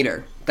 8-game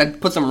heater?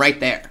 That puts them right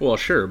there. Well,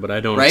 sure, but I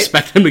don't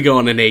expect them to go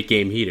on an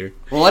 8-game heater.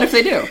 Well, what if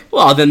they do?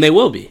 Well, then they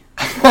will be,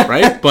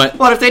 right? But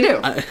what if they do?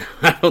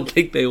 I don't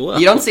think they will.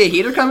 You don't see a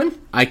heater coming?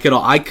 I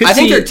think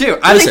see, they're due.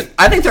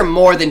 I think they're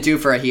more than due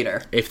for a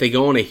heater. If they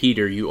go on a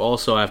heater, you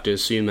also have to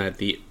assume that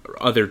the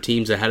other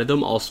teams ahead of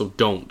them also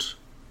don't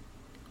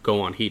go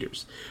on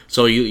heaters.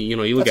 So you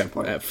look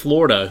at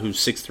Florida, who's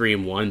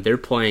 6-3-1. They're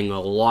playing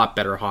a lot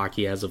better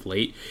hockey as of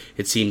late.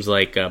 It seems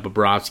like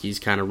Bobrovsky's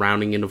kind of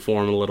rounding into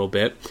form a little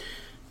bit.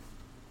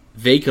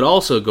 They could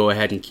also go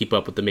ahead and keep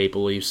up with the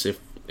Maple Leafs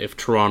if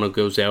Toronto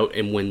goes out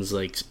and wins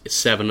like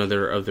 7 of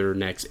their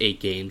next 8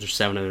 games or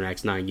 7 of their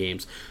next 9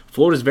 games.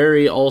 Florida's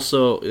very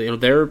also,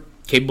 they're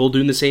capable of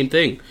doing the same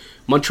thing.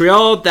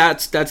 Montreal,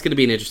 that's going to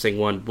be an interesting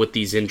one with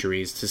these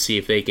injuries to see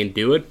if they can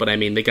do it. But I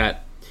mean, they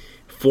got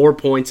 4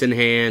 points in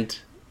hand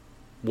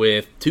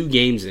with 2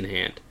 games in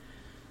hand.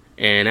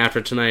 And after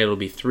tonight, it'll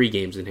be 3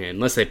 games in hand,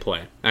 unless they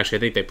play. Actually,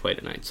 I think they play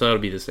tonight, so that'll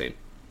be the same.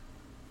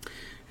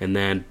 And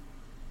then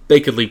they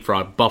could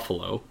leapfrog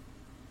Buffalo.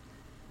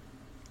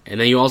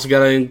 And then you also got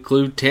to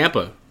include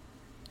Tampa.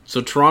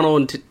 So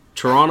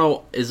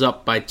Toronto is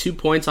up by 2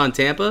 points on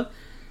Tampa.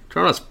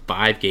 Toronto's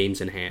 5 games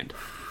in hand.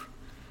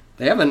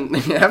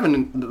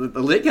 The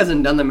league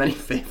hasn't done them any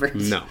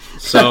favors. No.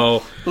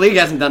 So the league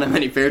hasn't done them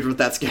any favors with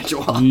that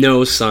schedule.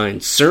 No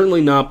sign.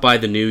 Certainly not by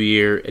the new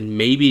year, and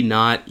maybe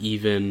not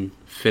even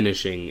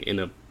finishing in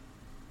a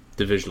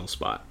divisional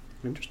spot.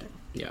 Interesting.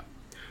 Yeah.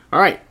 All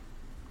right.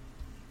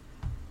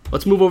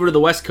 Let's move over to the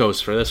West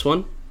Coast for this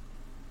one.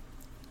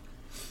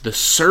 The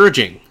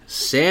surging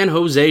San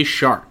Jose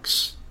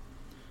Sharks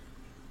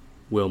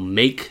will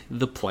make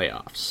the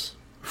playoffs.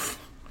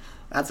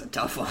 That's a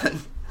tough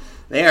one.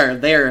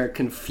 They're a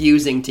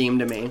confusing team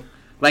to me.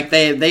 Like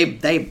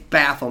they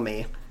baffle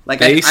me.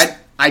 Like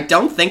I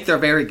don't think they're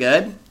very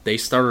good. They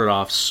started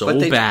off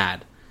so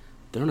bad.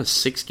 They're on a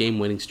 6-game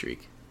winning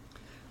streak.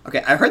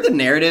 Okay, I heard the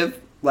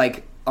narrative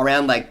like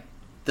around like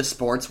the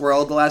sports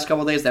world the last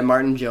couple of days that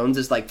Martin Jones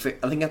is like.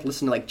 I think I've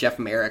listened to like Jeff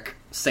Merrick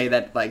say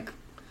that like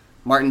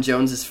Martin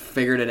Jones has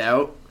figured it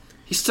out.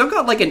 He's still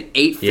got like an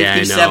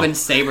 857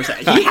 save or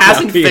something. He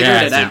hasn't figured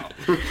it out.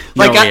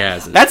 Like, no, he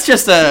hasn't. That's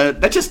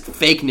just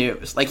fake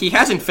news. Like he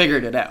hasn't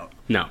figured it out.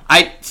 No.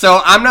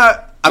 I'm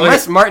not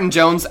unless Martin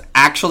Jones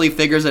actually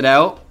figures it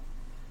out.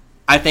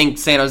 I think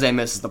San Jose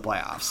misses the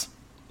playoffs.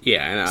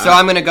 Yeah. So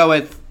I'm gonna go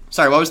with.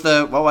 Sorry, what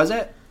was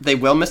it? They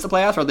will miss the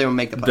playoffs, or they will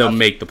make the playoffs. They'll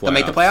make the playoffs. They'll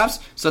make the playoffs.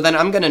 So then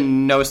I'm gonna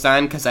no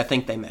sign because I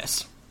think they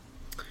miss.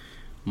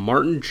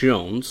 Martin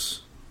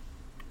Jones,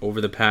 over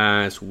the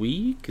past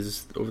week,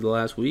 over the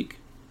last week,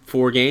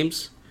 4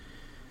 games.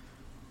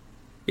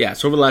 Yeah,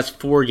 so over the last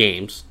 4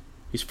 games,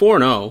 he's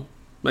 4-0.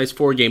 Nice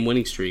 4-game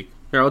winning streak.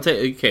 Here, I'll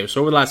take. Okay,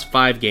 so over the last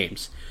 5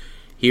 games,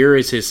 here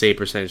is his save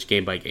percentage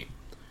game by game: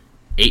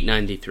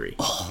 893,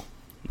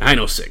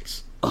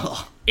 906,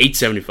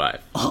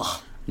 875,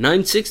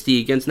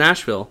 960 against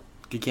Nashville.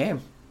 Good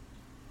game.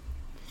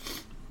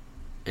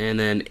 And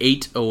then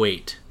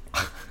 808.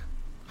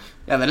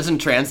 Yeah, that doesn't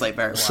translate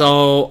very well.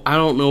 So, I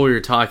don't know what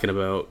you're talking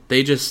about.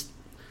 They just,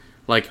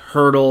 like,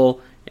 Hurdle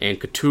and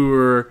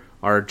Couture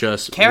are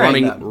just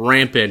running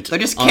rampant. They're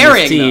just carrying on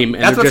this team.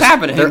 them. That's what's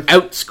happening. They're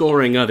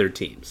outscoring other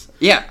teams.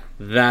 Yeah.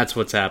 That's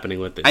what's happening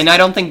with this. And I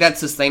don't think that's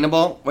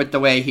sustainable with the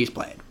way he's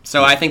played.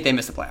 So I think they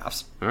miss the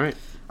playoffs. All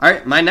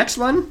right, my next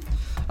one,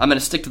 I'm going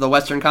to stick to the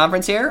Western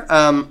Conference here.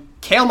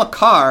 Cale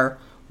Makar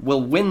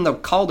will win the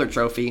Calder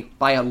Trophy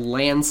by a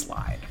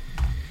landslide.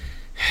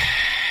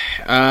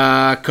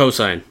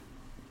 Cosign.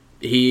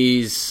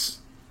 He's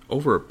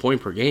over a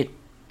point per game.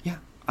 Yeah.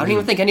 I don't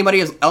even think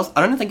anybody else.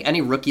 I don't think any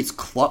rookie's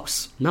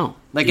close. No.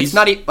 Like it's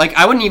not like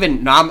I wouldn't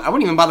even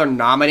bother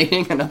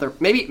nominating another.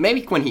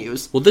 Maybe Quinn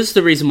Hughes. Well, this is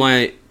the reason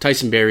why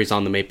Tyson Barrie's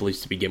on the Maple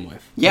Leafs to begin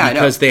with. Yeah,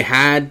 because they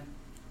had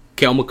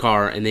Cale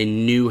Makar and they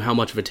knew how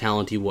much of a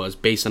talent he was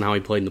based on how he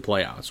played in the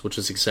playoffs, which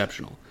was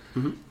exceptional.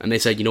 Mm-hmm. And they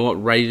said, you know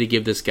what, ready to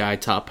give this guy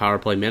top power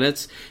play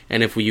minutes.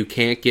 And if you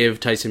can't give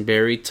Tyson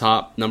Barrie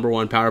top number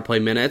 1 power play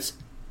minutes,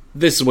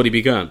 this is what he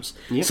becomes.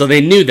 Yep. So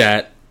they knew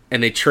that,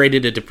 and they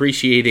traded a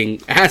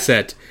depreciating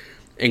asset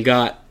and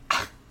got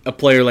a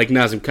player like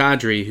Nazem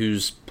Kadri,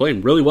 who's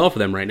playing really well for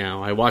them right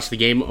now. I watched the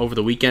game over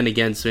the weekend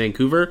against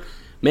Vancouver.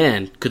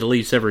 Man, could the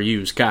Leafs ever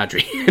use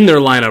Kadri in their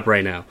lineup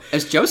right now?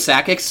 Is Joe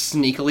Sakic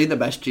sneakily the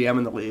best GM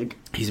in the league?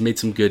 He's made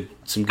some good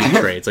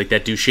trades. Like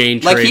that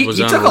Duchesne trade was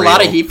he unreal. took a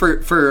lot of heat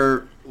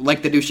for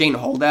like the Duchesne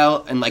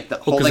holdout and like the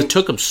because it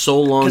took him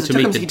so long to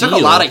make the deal. He took a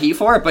lot of heat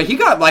for it, but he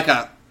got like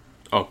a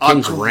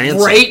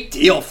great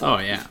deal for it. Oh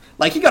yeah,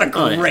 like he got a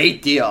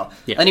great deal.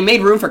 Yeah. And he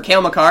made room for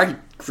Cale Makar. He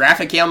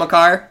drafted Cale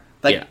Makar.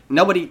 Like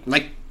nobody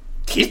like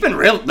he's been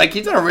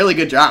he's done a really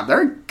good job.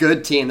 They're a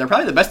good team. They're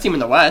probably the best team in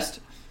the West.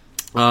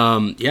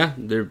 Yeah,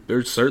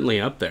 they're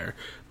certainly up there.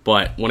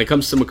 But when it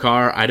comes to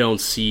Makar, I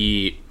don't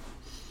see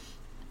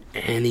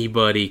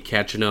anybody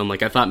catching him.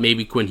 Like I thought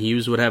maybe Quinn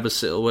Hughes would have a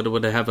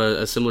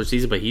similar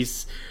season, but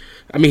he's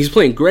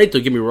playing great.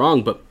 Don't get me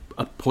wrong, but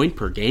a point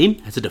per game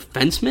as a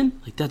defenseman,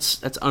 like that's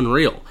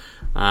unreal.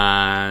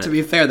 To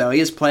be fair, though, he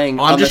is playing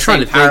on the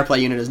same power play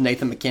unit as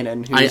Nathan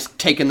McKinnon, who's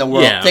taken the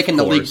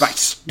league by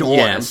storm.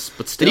 Yes,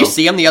 but still. Did you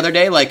see him the other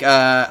day? Like,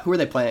 who were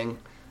they playing?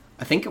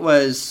 I think it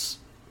was.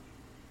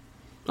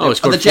 Oh, he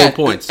scored 4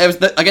 points. It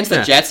was against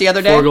the Jets the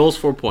other day. 4 goals,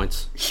 4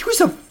 points. He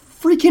was a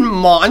freaking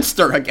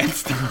monster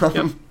against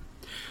them.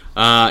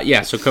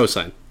 Yep. So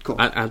cosign. Cool.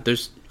 I'm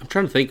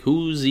trying to think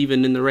who's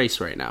even in the race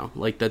right now.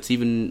 Like that's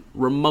even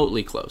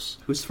remotely close.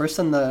 Who's first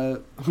in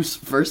the?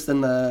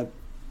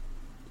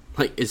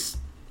 Like is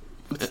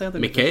what's the other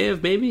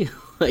Mikheyev maybe?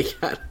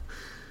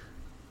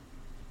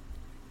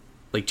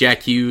 like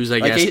Jack Hughes, I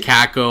guess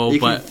Kakko,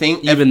 but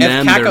even if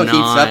them, Kakko they're heats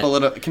not. Up a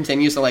little,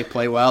 continues to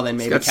play well, then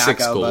maybe He's got Kakko.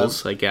 6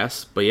 goals, I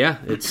guess. But yeah,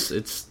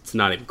 it's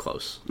not even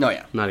close. No,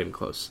 yeah, not even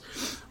close.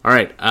 All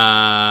right,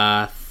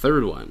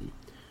 third one.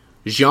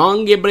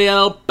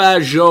 Jean-Gabriel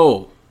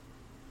Pageau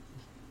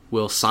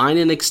will sign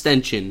an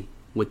extension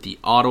with the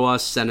Ottawa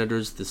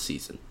Senators this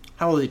season.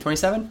 How old is he?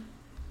 27?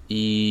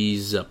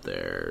 He's up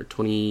there.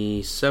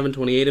 27,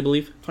 28, I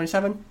believe.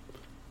 27?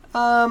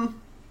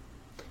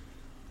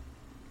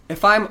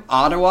 If I'm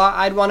Ottawa,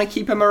 I'd want to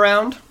keep him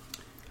around.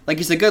 Like,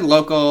 he's a good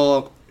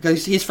local...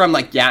 Because he's from,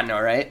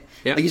 Gatineau, right?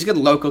 Yeah. Like, he's a good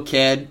local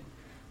kid.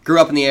 Grew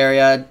up in the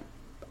area.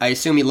 I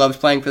assume he loves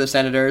playing for the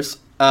Senators.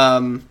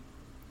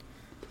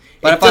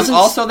 But if I'm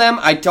also them,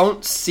 I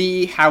don't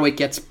see how it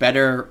gets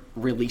better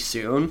really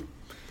soon.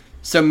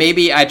 So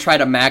maybe I try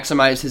to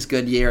maximize his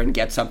good year and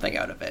get something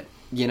out of it,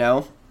 you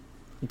know?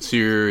 It's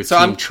your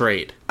team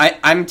trade.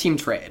 I'm team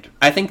trade.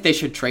 I think they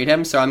should trade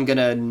him, so I'm going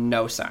to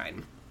no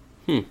sign.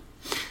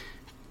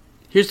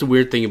 Here's the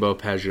weird thing about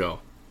Pageau.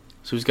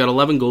 So he's got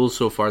 11 goals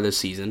so far this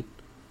season.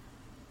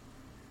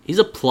 He's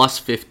a plus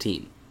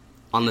 15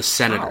 on the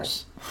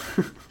Senators.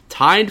 Wow.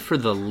 Tied for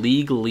the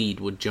league lead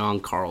with John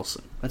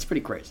Carlson. That's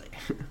pretty crazy.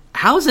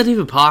 How is that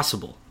even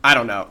possible? I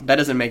don't know. That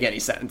doesn't make any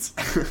sense.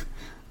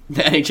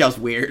 The NHL's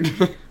weird.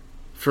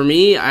 For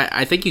me,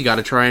 I think you got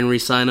to try and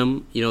re-sign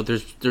him. You know,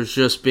 there's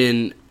just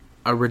been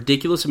a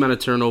ridiculous amount of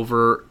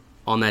turnover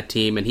on that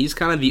team, and he's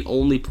kind of the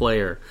only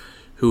player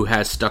who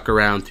has stuck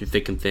around through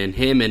thick and thin.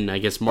 Him and, I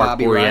guess, Mark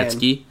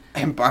Borowiecki.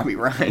 And Bobby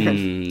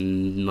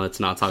Ryan. Let's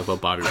not talk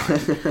about Bobby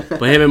Ryan.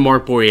 But him and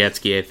Mark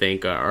Borowiecki, I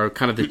think, are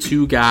kind of the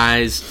two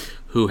guys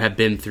who have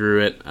been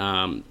through it,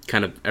 kind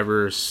of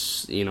ever,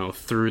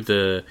 through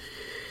the...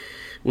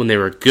 when they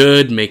were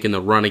good, making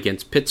the run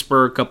against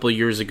Pittsburgh a couple of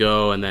years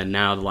ago, and then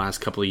now the last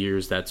couple of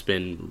years, that's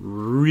been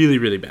really,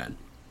 really bad.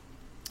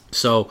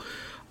 So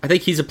I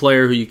think he's a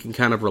player who you can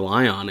kind of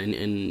rely on, and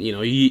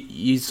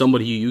he's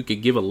somebody who you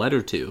could give a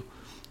letter to,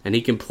 and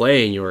he can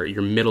play in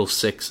your middle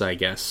six, I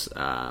guess,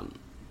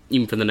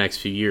 even for the next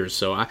few years.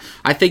 So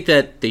I think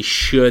that they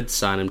should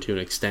sign him to an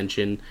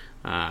extension.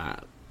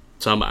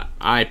 So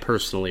I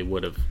personally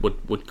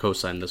would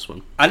co-sign this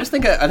one. I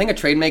think a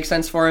trade makes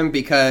sense for him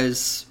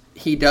because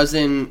he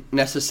doesn't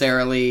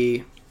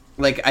necessarily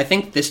I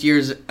think this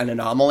year's an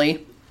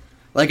anomaly.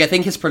 I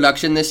think his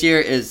production this year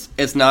is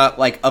not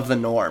of the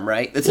norm,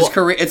 right? It's his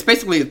career. It's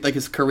basically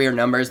his career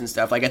numbers and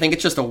stuff. I think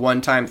it's just a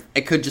one-time.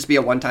 It could just be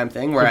a one-time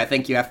thing where I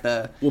think you have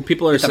to. Well,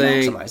 people are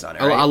saying maximize on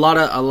it, right? a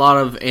lot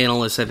of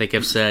analysts I think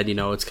have said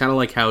it's kind of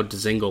like how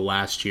Dzingel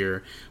last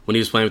year when he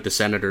was playing with the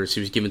Senators, he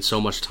was given so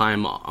much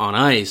time on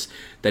ice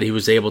that he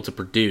was able to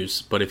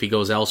produce. But if he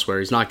goes elsewhere,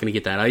 he's not going to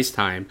get that ice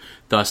time,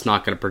 thus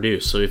not going to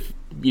produce. So if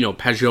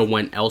Pageau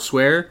went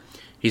elsewhere,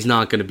 he's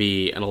not going to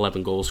be an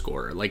 11-goal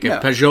scorer. If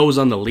Pageau was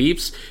on the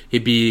Leafs,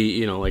 he'd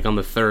be, on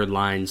the third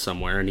line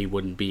somewhere, and he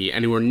wouldn't be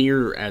anywhere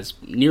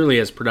nearly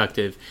as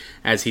productive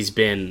as he's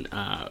been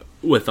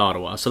with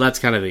Ottawa. So that's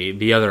kind of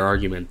the other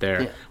argument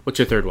there. Yeah. What's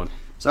your third one?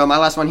 So my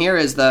last one here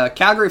is the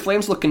Calgary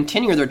Flames will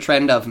continue their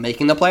trend of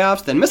making the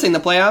playoffs, then missing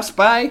the playoffs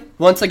by,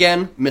 once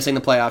again, missing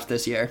the playoffs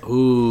this year.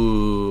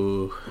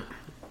 Ooh,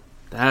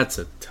 that's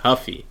a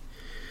toughie.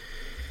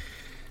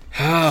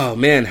 Oh,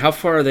 man, how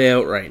far are they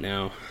out right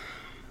now?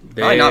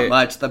 Probably not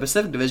much. The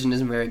Pacific Division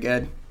isn't very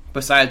good.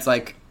 Besides,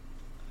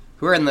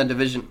 who are in the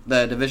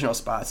divisional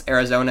spots?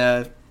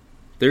 Arizona.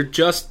 They're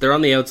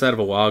on the outside of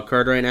a wild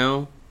card right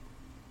now.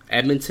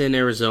 Edmonton,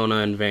 Arizona,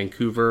 and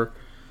Vancouver.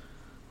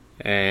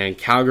 And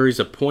Calgary's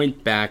a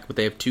point back, but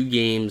they have 2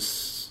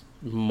 games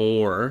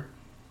more.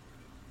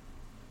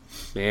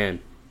 Man,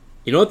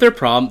 you know what their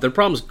problem? Their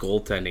problem is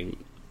goaltending.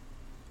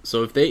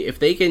 So if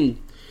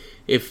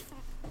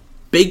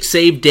Big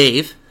Save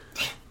Dave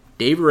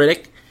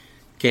Riddick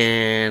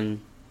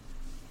can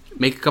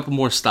make a couple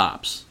more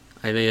stops,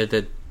 I think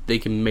that they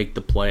can make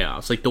the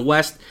playoffs. Like the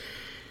West,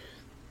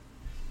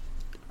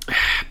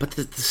 but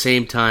at the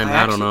same time,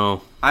 I don't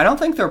know. I don't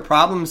think their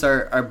problems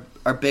are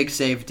Big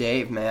Save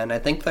Dave, man. I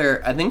think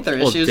their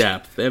issues.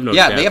 Depth. They have no.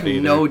 Yeah, depth they have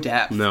either. no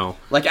depth. No.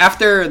 Like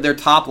after their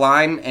top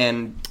line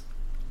and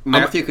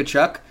Matthew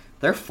Tkachuk,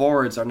 their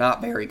forwards are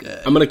not very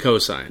good. I'm going to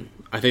co-sign.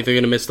 I think they're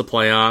going to miss the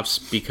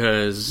playoffs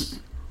because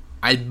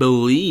I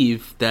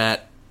believe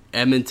that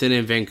Edmonton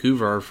and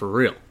Vancouver are for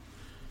real,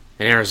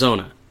 and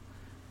Arizona.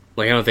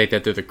 Like I don't think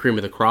that they're the cream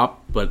of the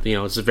crop, but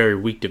it's a very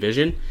weak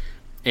division.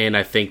 And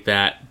I think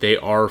that they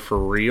are for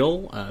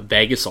real.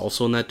 Vegas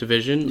also in that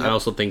division. Yep. I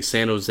also think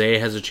San Jose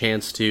has a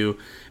chance to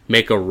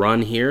make a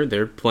run here.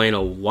 They're playing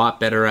a lot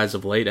better as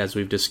of late, as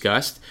we've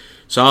discussed.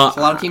 So it's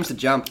a lot of teams to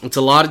jump. It's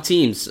a lot of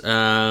teams. So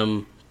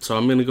I'm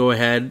going to go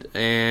ahead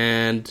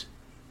and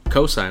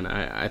co-sign.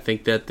 I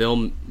think that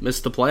they'll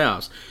miss the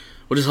playoffs,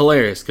 which is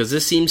hilarious because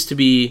this seems to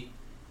be,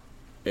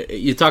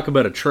 you talk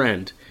about a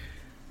trend.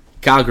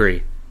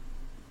 Calgary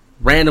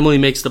randomly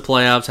makes the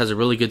playoffs, has a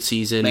really good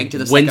season. Make to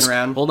the second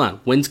round. Hold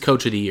on. Wins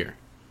Coach of the Year.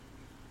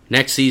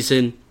 Next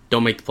season,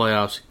 don't make the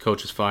playoffs.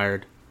 Coach is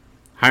fired.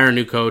 Hire a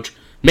new coach.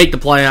 Make the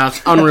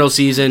playoffs. Unreal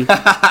season.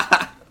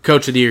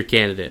 Coach of the Year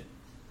candidate.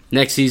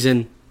 Next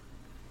season,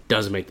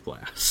 doesn't make the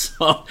playoffs.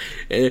 So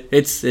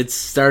it's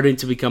starting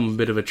to become a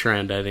bit of a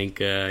trend. I think,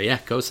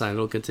 cosign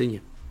will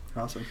continue.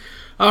 Awesome.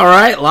 All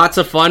right. Lots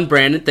of fun.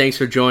 Brandon, thanks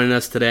for joining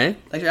us today.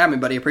 Thanks for having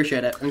me, buddy.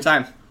 Appreciate it.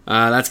 Anytime.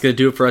 That's going to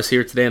do it for us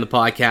here today on the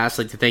podcast.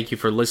 I'd like to thank you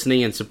for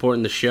listening and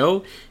supporting the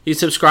show. You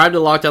subscribe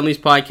to Locked On Leafs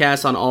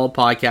podcast on all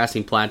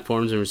podcasting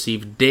platforms and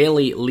receive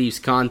daily Leafs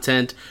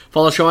content.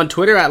 Follow the show on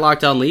Twitter at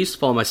Locked On Leafs.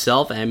 Follow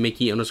myself at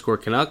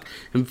Mickey_Canuck.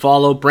 And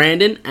follow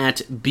Brandon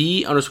at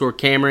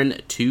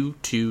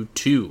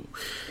B_Cameron222.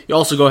 You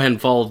also go ahead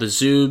and follow the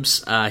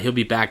Zoobs. He'll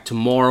be back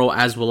tomorrow,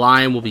 as will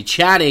I, and we'll be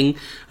chatting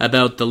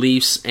about the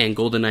Leafs and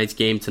Golden Knights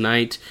game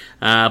tonight.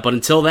 But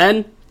until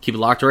then, keep it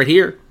locked right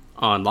here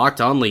on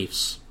Locked On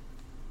Leafs.